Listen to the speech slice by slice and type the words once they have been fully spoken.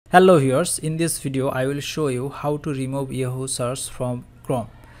Hello viewers, in this video I will show you how to remove Yahoo search from Chrome.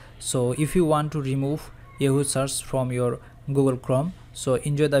 So if you want to remove Yahoo search from your Google Chrome, so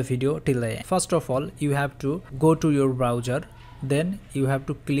enjoy the video till the end. First of all, you have to go to your browser, then you have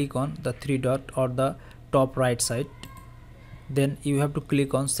to click on the three dot or the top right side, then you have to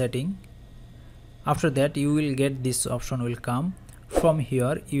click on setting. After that you will get this option will come. From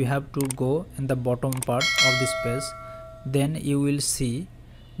here you have to go in the bottom part of this page, then you will see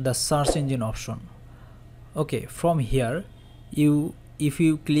the search engine option. Okay, from here if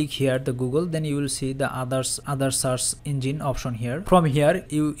you click here the Google, then you will see the other search engine option here. From here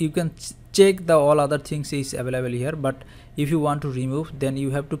you can check the all other things is available here, but if you want to remove, then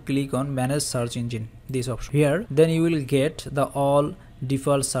you have to click on manage search engine, this option here. Then you will get the all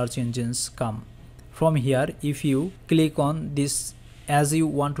default search engines come. From here if you click on this, as you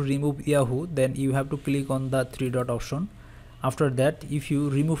want to remove Yahoo, then you have to click on the three dot option. After that, if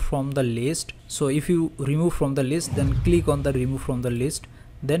you remove from the list, so if you remove from the list, then click on the remove from the list,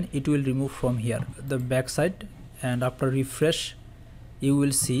 then it will remove from here the back side, and after refresh you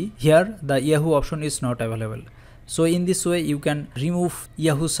will see here the Yahoo option is not available. So in this way you can remove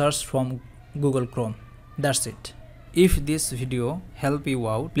Yahoo search from Google Chrome. That's it. If this video help you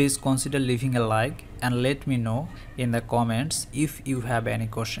out, please consider leaving a like and let me know in the comments if you have any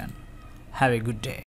question. Have a good day.